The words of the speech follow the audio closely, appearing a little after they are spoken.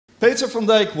Peter van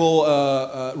Dijk will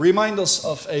remind us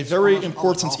of a very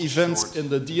important event in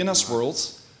the DNS world,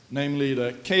 namely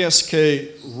the KSK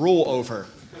rollover.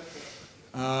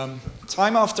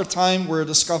 Time after time we're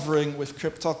discovering with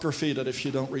cryptography that if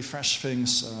you don't refresh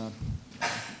things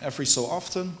every so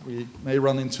often, we may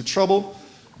run into trouble.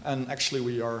 And actually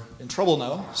we are in trouble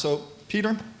now. So,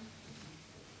 Peter?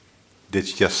 Did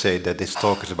you just say that this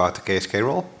talk is about the KSK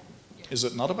roll? Is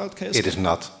it not about KSK? It is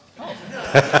not. Oh.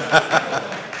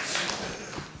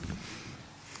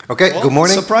 Okay, well, good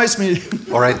morning. Surprise me.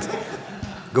 All right.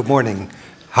 Good morning.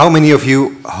 How many of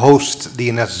you host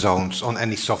DNS zones on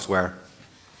any software?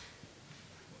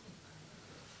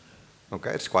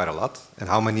 Okay, it's quite a lot. And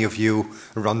how many of you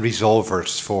run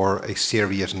resolvers for a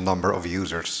serious number of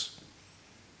users?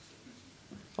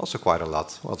 Also quite a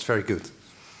lot. Well, it's very good.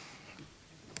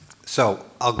 So,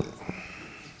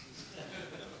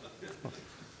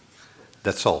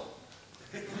 that's all.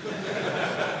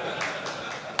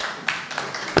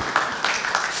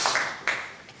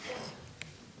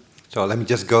 So let me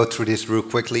just go through this real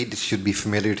quickly. This should be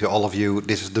familiar to all of you.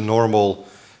 This is the normal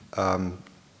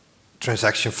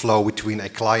transaction flow between a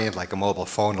client, like a mobile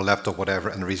phone, a laptop, whatever,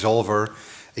 and a resolver.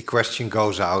 A question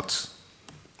goes out,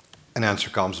 an answer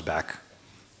comes back.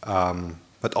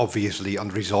 But obviously on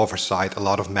the resolver side, a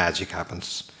lot of magic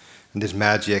happens. And this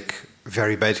magic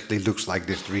very basically looks like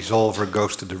this. The resolver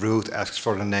goes to the root, asks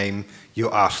for the name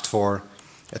you asked for,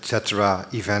 etc.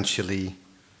 Eventually,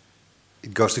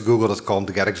 it goes to google.com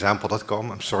to get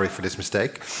example.com. I'm sorry for this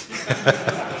mistake.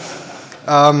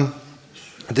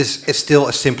 This is still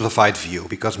a simplified view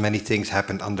because many things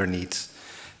happened underneath.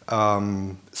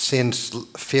 Since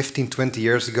 15, 20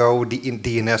 years ago, the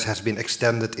DNS has been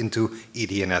extended into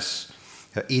EDNS.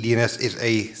 EDNS is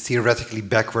a theoretically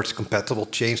backwards compatible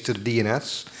change to the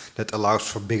DNS that allows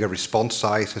for bigger response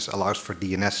sizes, allows for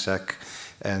DNSSEC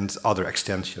and other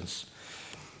extensions.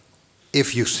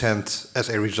 If you send, as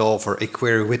a resolver, a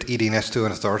query with EDNS to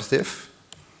an authoritative,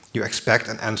 you expect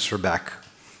an answer back.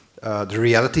 The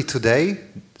reality today,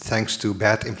 thanks to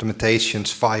bad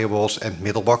implementations, firewalls, and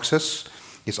middleboxes,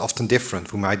 is often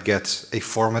different. We might get a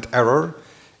format error,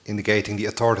 indicating the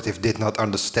authoritative did not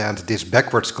understand this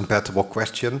backwards compatible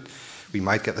question. We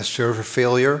might get a server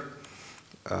failure.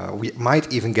 We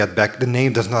might even get back the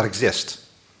name does not exist.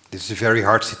 This is a very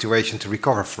hard situation to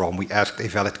recover from. We asked a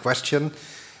valid question.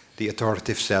 The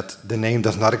authoritative said the name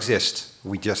does not exist.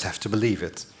 We just have to believe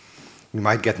it. We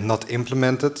might get not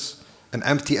implemented, an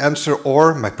empty answer,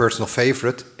 or, my personal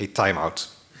favorite, a timeout.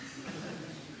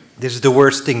 This is the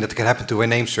worst thing that can happen to a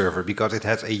name server because it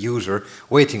has a user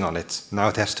waiting on it. Now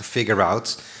it has to figure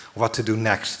out what to do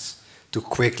next to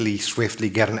quickly, swiftly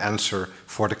get an answer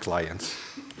for the client.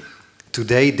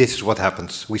 Today, this is what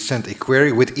happens. We send a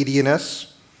query with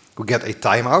EDNS. We get a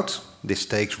timeout. This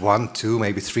takes 1, 2,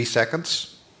 maybe 3 seconds.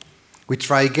 We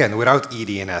try again without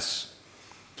EDNS.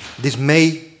 This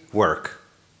may work.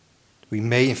 We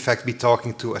may, in fact, be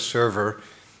talking to a server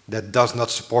that does not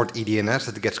support EDNS,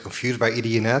 that gets confused by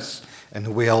EDNS,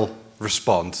 and will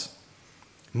respond.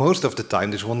 Most of the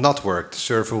time, this will not work. The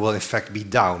server will, in fact, be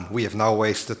down. We have now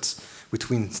wasted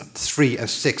between 3 and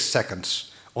 6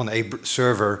 seconds on a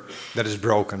server that is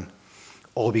broken,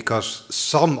 all because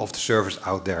some of the servers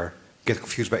out there get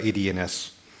confused by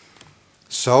EDNS.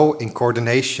 So, in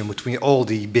coordination between all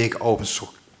the big open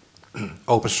source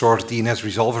DNS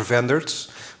resolver vendors,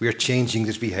 we are changing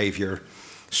this behavior.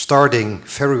 Starting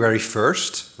February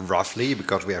 1st, roughly,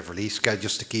 because we have release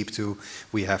schedules to keep to,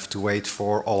 we have to wait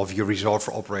for all of your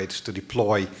resolver operators to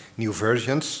deploy new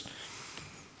versions.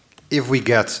 If we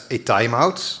get a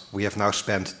timeout, we have now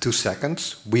spent 2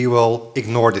 seconds, we will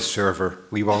ignore this server.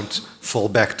 We won't fall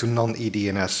back to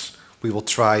non-EDNS. We will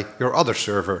try your other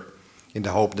server in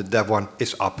the hope that that one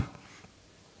is up.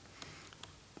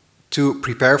 To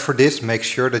prepare for this, make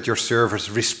sure that your servers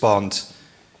respond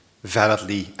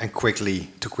validly and quickly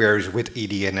to queries with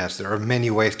EDNS. There are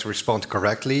many ways to respond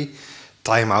correctly.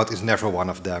 Timeout is never one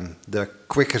of them. The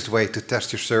quickest way to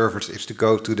test your servers is to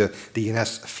go to the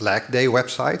DNS Flag Day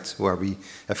website, where we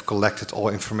have collected all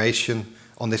information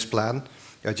on this plan.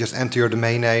 Just enter your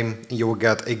domain name and you will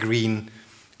get a green,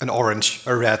 an orange,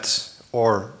 a red,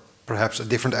 or perhaps a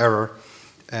different error.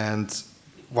 And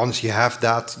once you have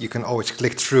that, you can always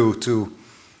click through to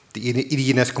the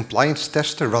EDNS compliance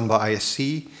tester run by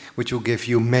ISC, which will give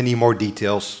you many more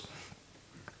details.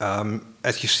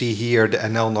 As you see here, the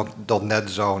NLNOG.net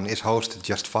zone is hosted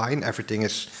just fine. Everything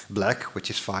is black, which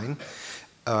is fine.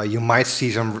 You might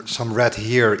see some red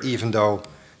here, even though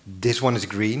this one is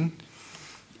green.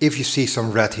 If you see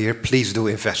some red here, please do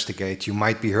investigate. You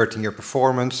might be hurting your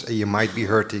performance, and you might be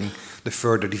hurting the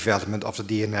further development of the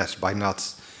DNS by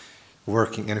not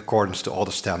working in accordance to all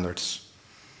the standards.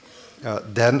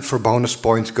 Then for bonus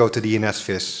points, go to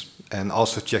DNSFizz and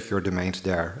also check your domains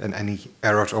there. And any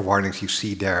errors or warnings you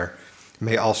see there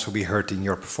may also be hurting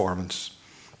your performance.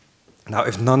 Now,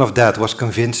 if none of that was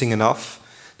convincing enough,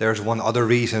 there's one other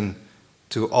reason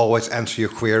to always answer your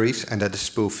queries, and that is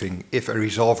spoofing. If a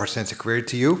resolver sends a query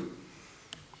to you,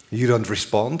 you don't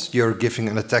respond, you're giving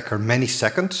an attacker many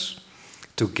seconds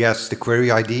to guess the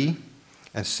query ID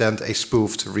and send a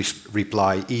spoofed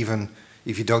reply, even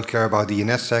if you don't care about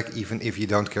DNSSEC, even if you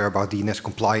don't care about DNS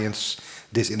compliance.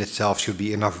 This in itself should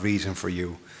be enough reason for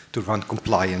you to run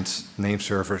compliant name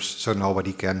servers so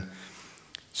nobody can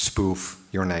spoof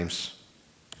your names.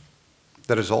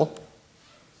 That is all.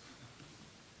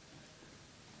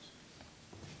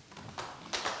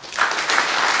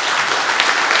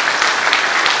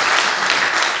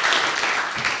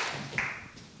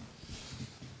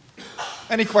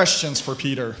 Any questions for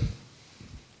Peter?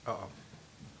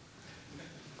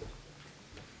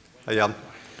 Hey, Jan.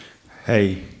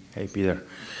 Hey Peter.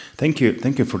 Thank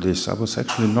you for this. I was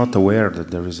actually not aware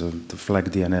that there is the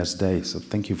Flag DNS Day, so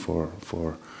thank you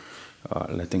for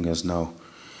letting us know.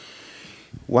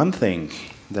 One thing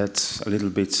that's a little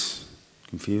bit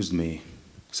confused me.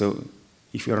 So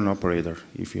if you're an operator,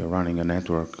 if you're running a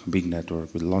network, big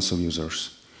network with lots of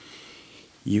users,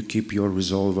 you keep your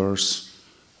resolvers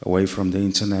away from the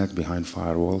internet, behind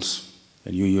firewalls,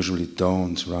 and you usually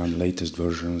don't run latest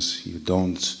versions, you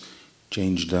don't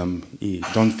change them, you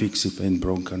don't fix if ain't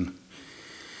broken.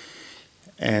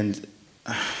 And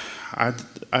I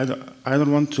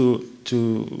don't want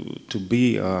to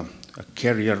be a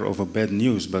carrier of a bad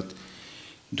news, but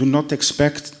do not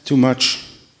expect too much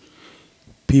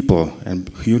people and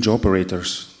huge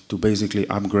operators to basically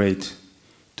upgrade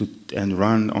and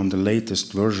run on the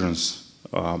latest versions.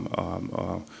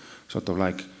 Sort of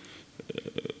like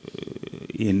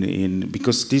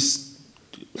because these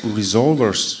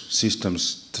resolver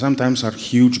systems sometimes are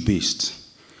huge beasts,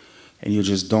 and you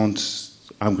just don't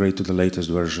upgrade to the latest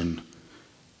version.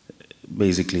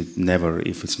 Basically, never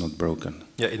if it's not broken.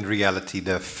 Yeah, in reality,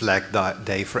 the flag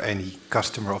day for any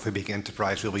customer of a big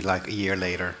enterprise will be like a year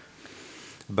later.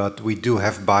 But we do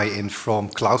have buy-in from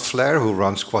Cloudflare, who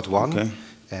runs Quad 1, okay,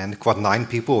 and Quad 9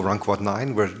 people who run Quad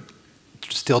 9. We're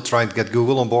still trying to get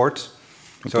Google on board.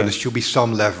 Okay. So there should be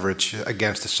some leverage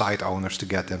against the site owners to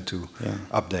get them to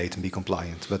update and be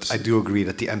compliant. But I do agree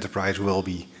that the enterprise will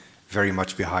be very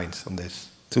much behind on this.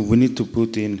 So we need to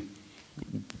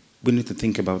we need to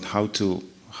think about how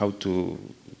to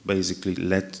basically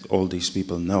let all these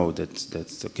people know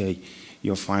that's okay.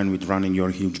 You're fine with running your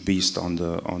huge beast on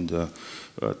the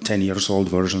 10 years old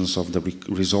versions of the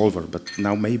resolver, but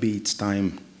now maybe it's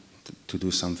time to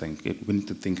do something. We need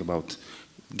to think about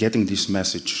getting this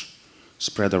message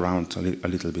spread around a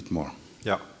little bit more.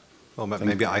 Yeah. Well,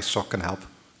 maybe ISOC can help.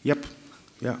 Yep.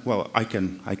 Yeah. Well, I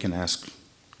can ask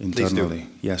internally.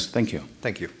 Please do. Yes. Thank you.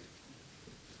 Thank you.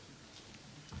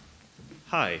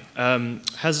 Hi.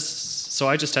 So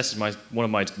I just tested I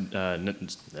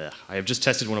have just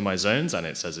tested one of my zones, and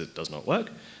it says it does not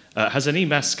work. Has any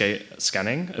mass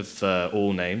scanning of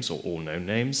all names or all known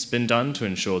names been done to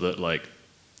ensure that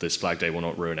this flag day will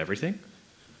not ruin everything?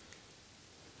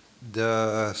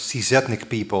 The CZNIC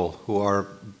people who are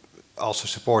also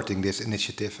supporting this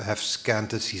initiative have scanned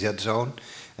the CZ zone,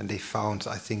 and they found,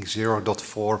 I think,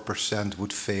 0.4%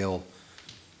 would fail.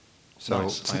 So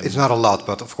nice. It's not a lot,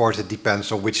 but of course it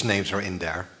depends on which names are in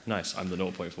there. Nice, I'm the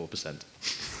 0.4%.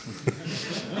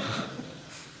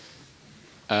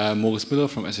 Maurice Miller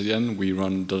from SEDN, we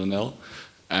run .nl,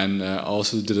 and I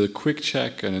also did a quick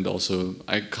check, and it also,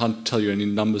 I can't tell you any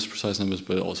numbers, precise numbers,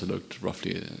 but it also looked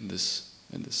roughly in this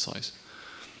size.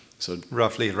 So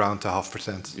roughly around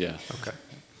 0.5%. Yeah. Okay.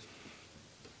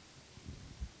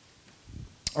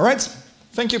 All right.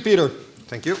 Thank you, Peter.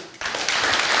 Thank you.